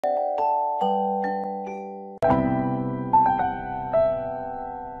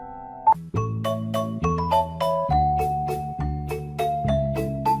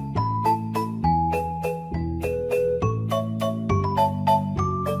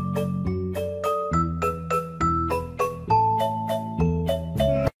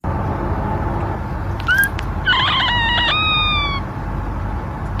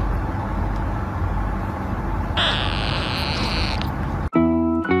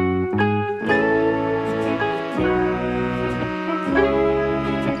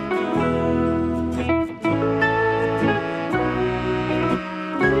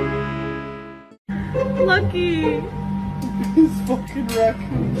fucking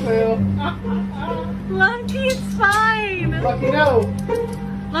raccoon tail. Lucky, it's fine. Lucky, no.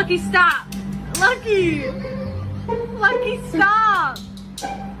 Lucky, stop. Lucky. Lucky, stop.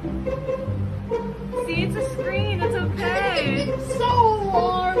 See, it's a screen. It's okay. So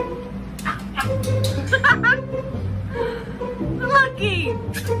alarmed. Lucky.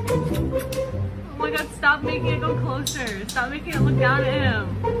 Oh my God! Stop making it go closer. Stop making it look down at him.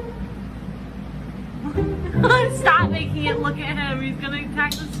 Stop making it look at him. He's gonna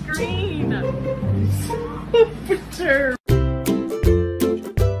attack the screen. Perturbed.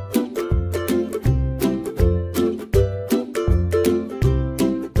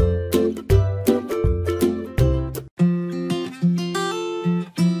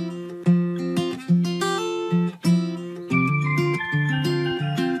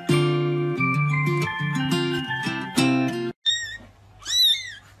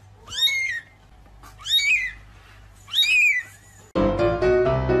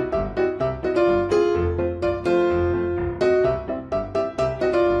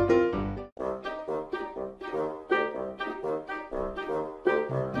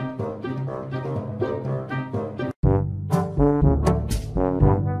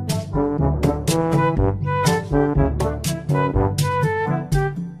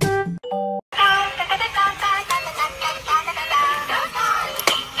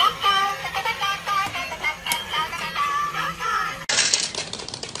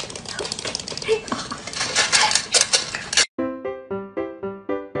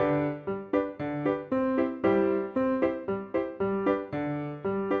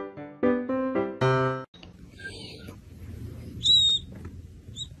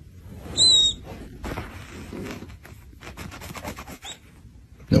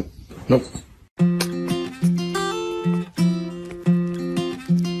 Nope.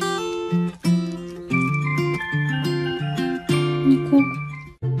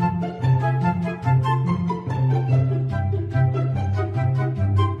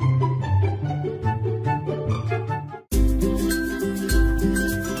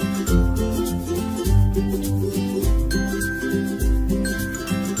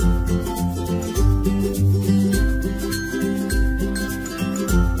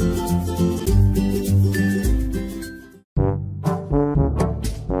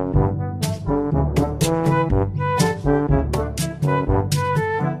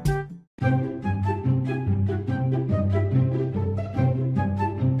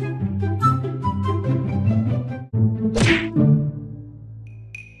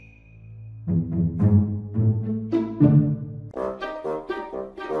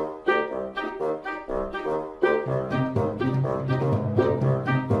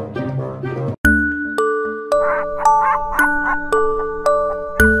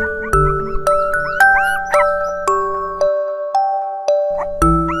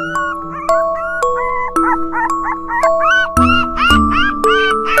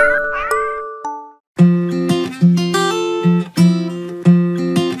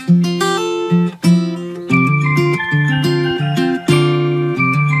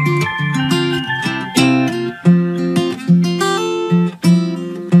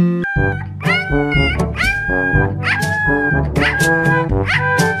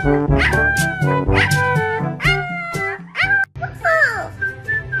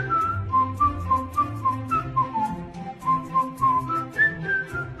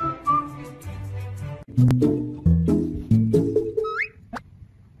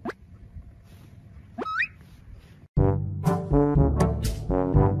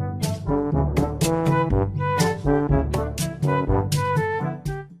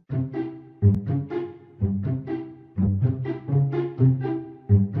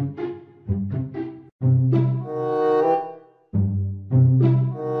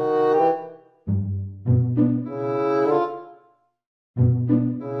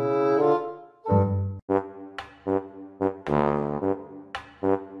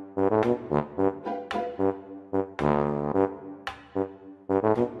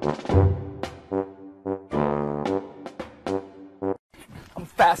 I'm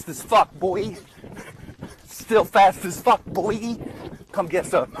fast as fuck, boy. Still fast as fuck, boy. Come get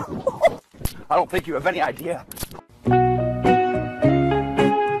some. I don't think you have any idea.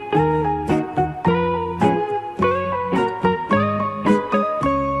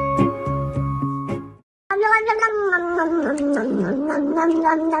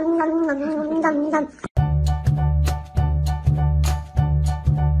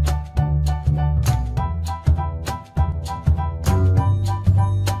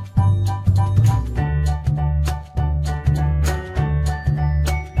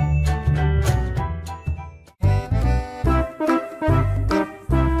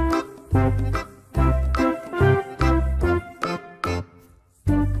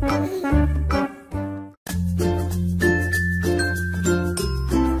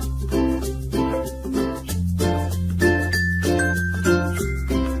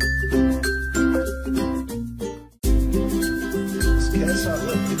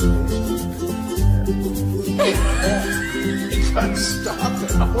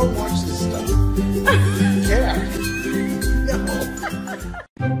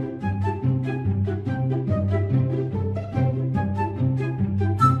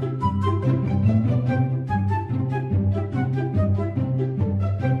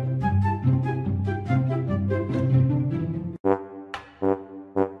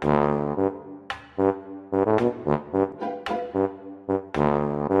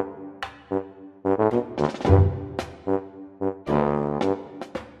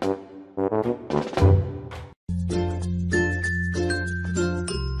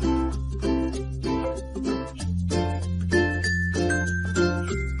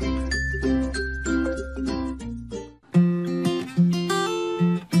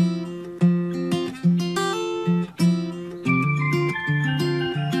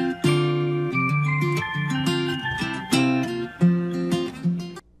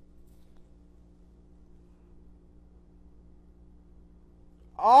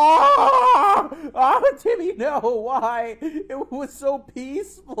 know why. It was so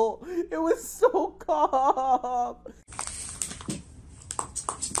peaceful. It was so calm.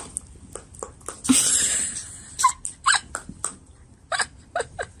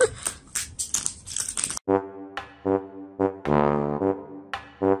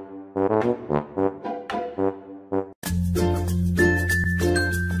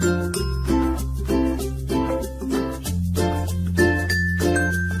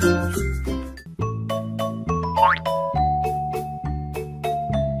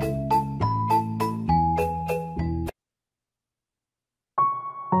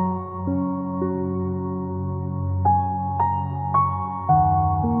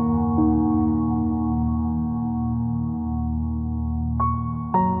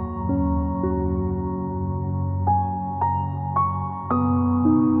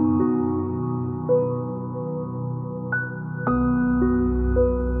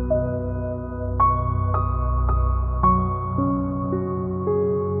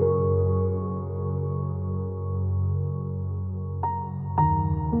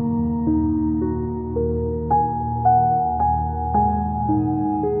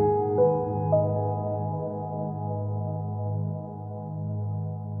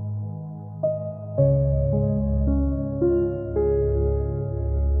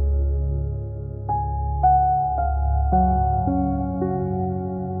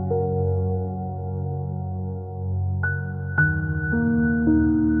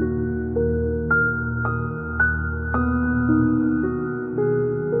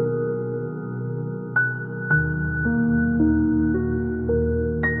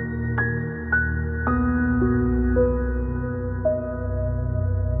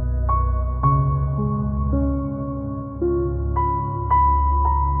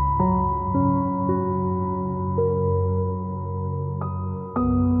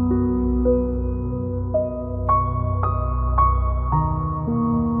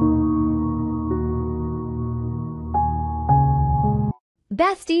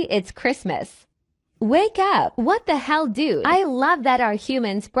 Bestie, it's Christmas. Wake up! What the hell, dude? I love that our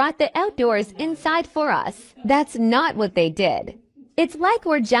humans brought the outdoors inside for us. That's not what they did. It's like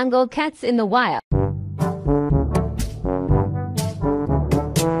we're jungle cats in the wild.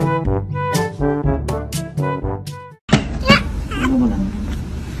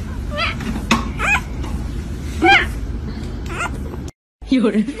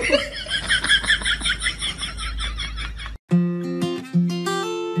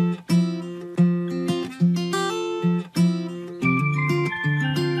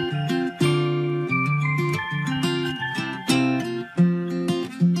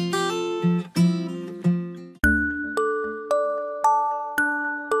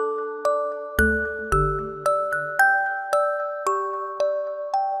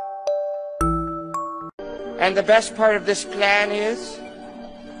 And the best part of this plan is,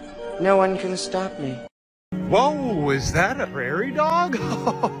 no one can stop me. Whoa, is that a prairie dog?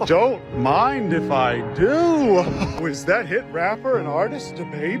 Don't mind if I do. Was that hit rapper and artist a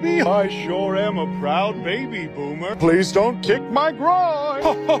baby? I sure am a proud baby boomer. Please don't kick my groin.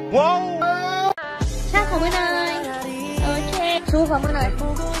 Whoa! ช่างขอมือหน่อยโอเคชูขอมือหน่อย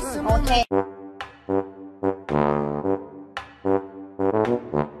โอเค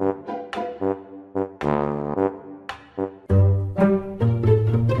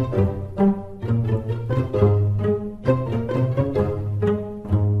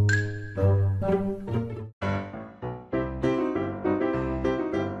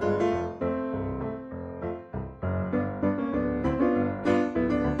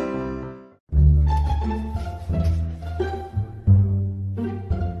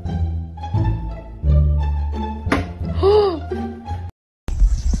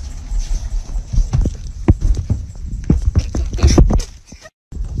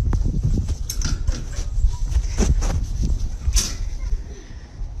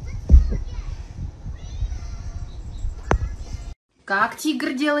Как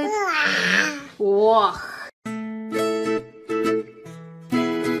тигр делает? Ох!